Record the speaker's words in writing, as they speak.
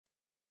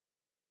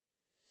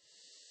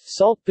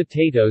Salt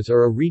potatoes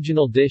are a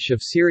regional dish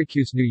of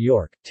Syracuse, New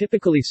York,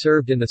 typically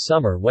served in the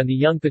summer when the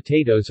young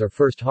potatoes are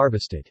first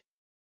harvested.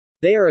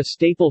 They are a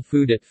staple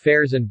food at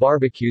fairs and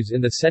barbecues in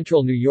the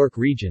central New York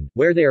region,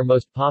 where they are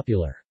most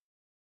popular.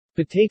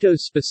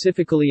 Potatoes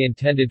specifically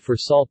intended for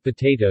salt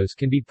potatoes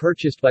can be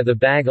purchased by the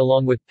bag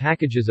along with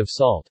packages of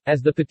salt.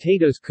 As the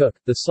potatoes cook,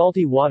 the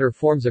salty water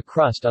forms a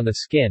crust on the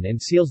skin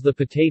and seals the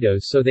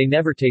potatoes so they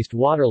never taste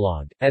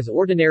waterlogged, as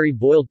ordinary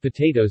boiled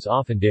potatoes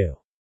often do.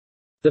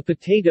 The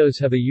potatoes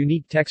have a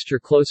unique texture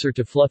closer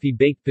to fluffy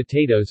baked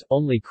potatoes,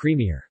 only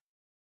creamier.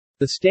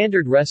 The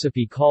standard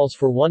recipe calls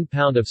for 1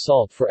 pound of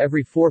salt for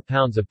every 4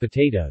 pounds of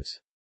potatoes.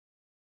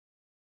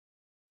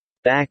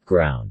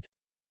 Background.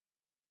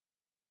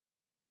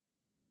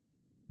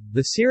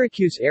 The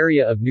Syracuse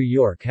area of New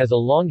York has a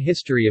long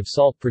history of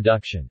salt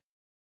production.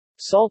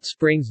 Salt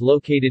springs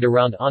located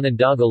around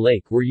Onondaga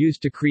Lake were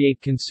used to create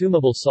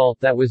consumable salt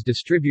that was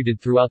distributed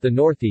throughout the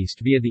Northeast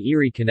via the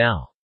Erie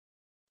Canal.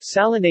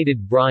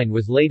 Salinated brine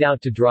was laid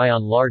out to dry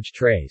on large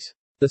trays.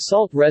 The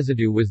salt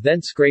residue was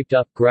then scraped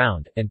up,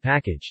 ground, and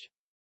packaged.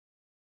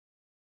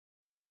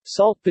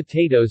 Salt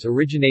potatoes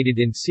originated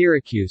in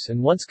Syracuse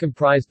and once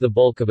comprised the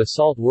bulk of a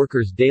salt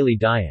worker's daily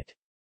diet.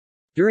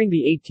 During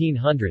the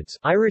 1800s,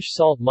 Irish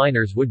salt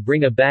miners would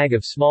bring a bag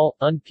of small,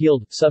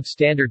 unpeeled,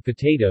 substandard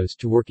potatoes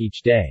to work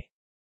each day.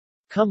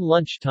 Come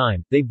lunch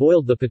time, they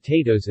boiled the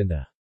potatoes in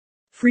the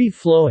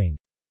free-flowing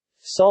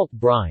salt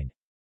brine.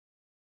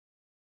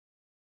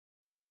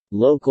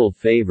 Local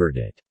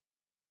favorite.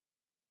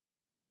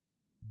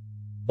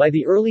 By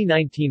the early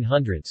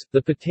 1900s,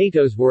 the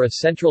potatoes were a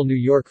central New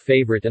York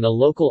favorite and a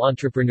local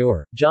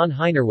entrepreneur, John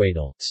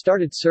Heinerwadel,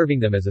 started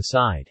serving them as a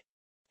side.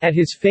 At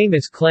his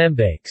famous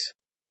clambakes,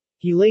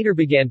 he later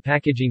began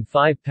packaging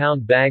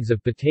 5-pound bags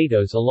of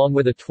potatoes along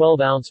with a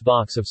 12-ounce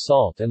box of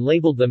salt and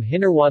labeled them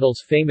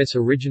Heinerwadel's famous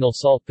original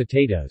salt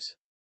potatoes.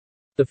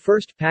 The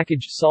first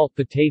packaged salt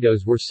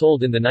potatoes were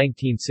sold in the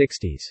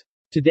 1960s.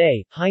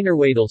 Today,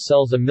 Heinerwadel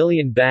sells 1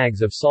 million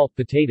bags of salt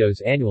potatoes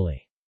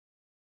annually.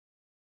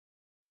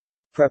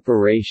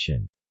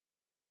 Preparation.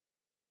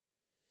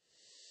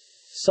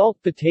 Salt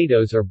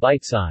potatoes are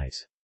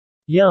bite-size,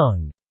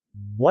 young,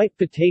 white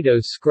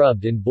potatoes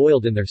scrubbed and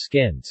boiled in their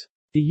skins.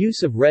 The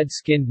use of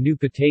red-skinned new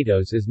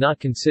potatoes is not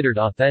considered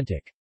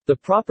authentic. The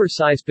proper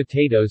size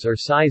potatoes are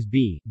size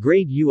B,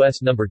 grade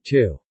US number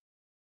 2.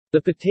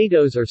 The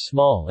potatoes are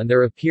small and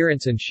their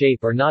appearance and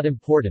shape are not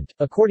important.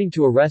 According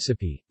to a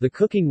recipe, the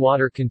cooking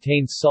water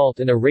contains salt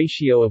in a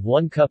ratio of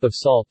 1 cup of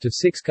salt to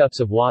 6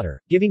 cups of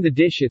water, giving the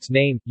dish its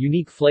name,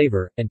 unique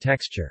flavor, and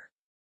texture.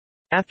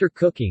 After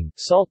cooking,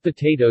 salt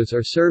potatoes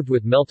are served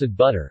with melted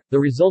butter. The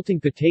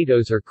resulting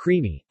potatoes are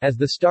creamy, as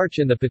the starch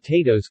in the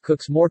potatoes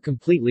cooks more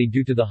completely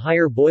due to the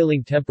higher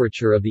boiling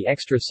temperature of the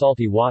extra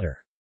salty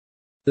water.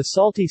 The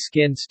salty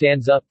skin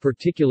stands up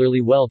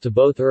particularly well to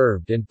both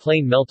herbed and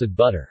plain melted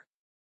butter.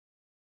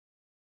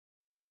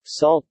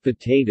 Salt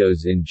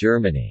potatoes in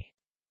Germany.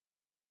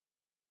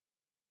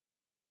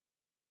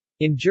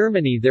 In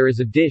Germany there is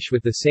a dish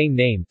with the same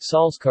name,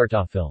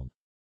 Salzkartoffeln.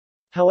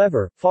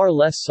 However, far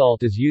less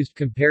salt is used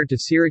compared to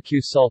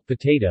Syracuse salt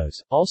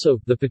potatoes. Also,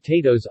 the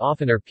potatoes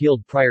often are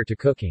peeled prior to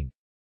cooking.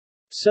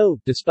 So,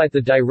 despite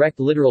the direct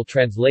literal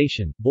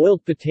translation,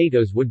 boiled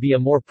potatoes would be a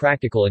more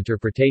practical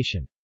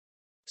interpretation.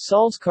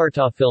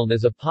 Salzkartoffeln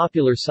is a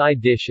popular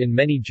side dish in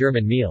many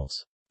German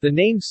meals. The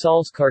name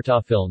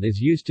Salzkartoffeln is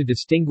used to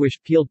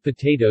distinguish peeled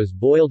potatoes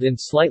boiled in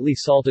slightly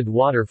salted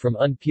water from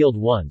unpeeled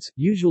ones,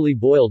 usually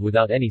boiled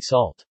without any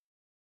salt.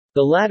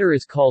 The latter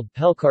is called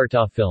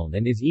Pellkartoffeln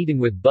and is eaten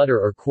with butter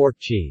or quark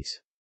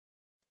cheese.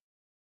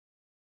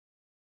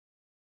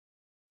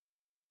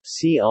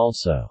 See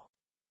also: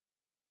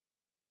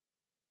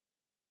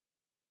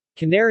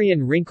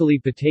 Canarian wrinkly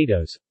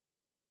potatoes.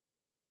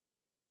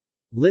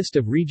 List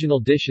of regional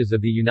dishes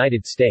of the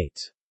United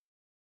States.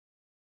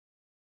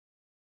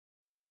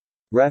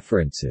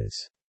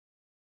 References.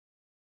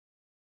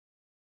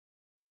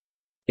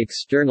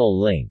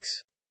 External links.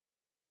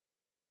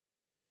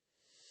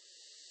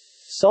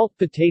 Salt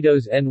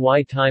potatoes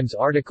NY Times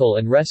article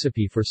and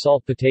recipe for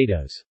salt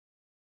potatoes.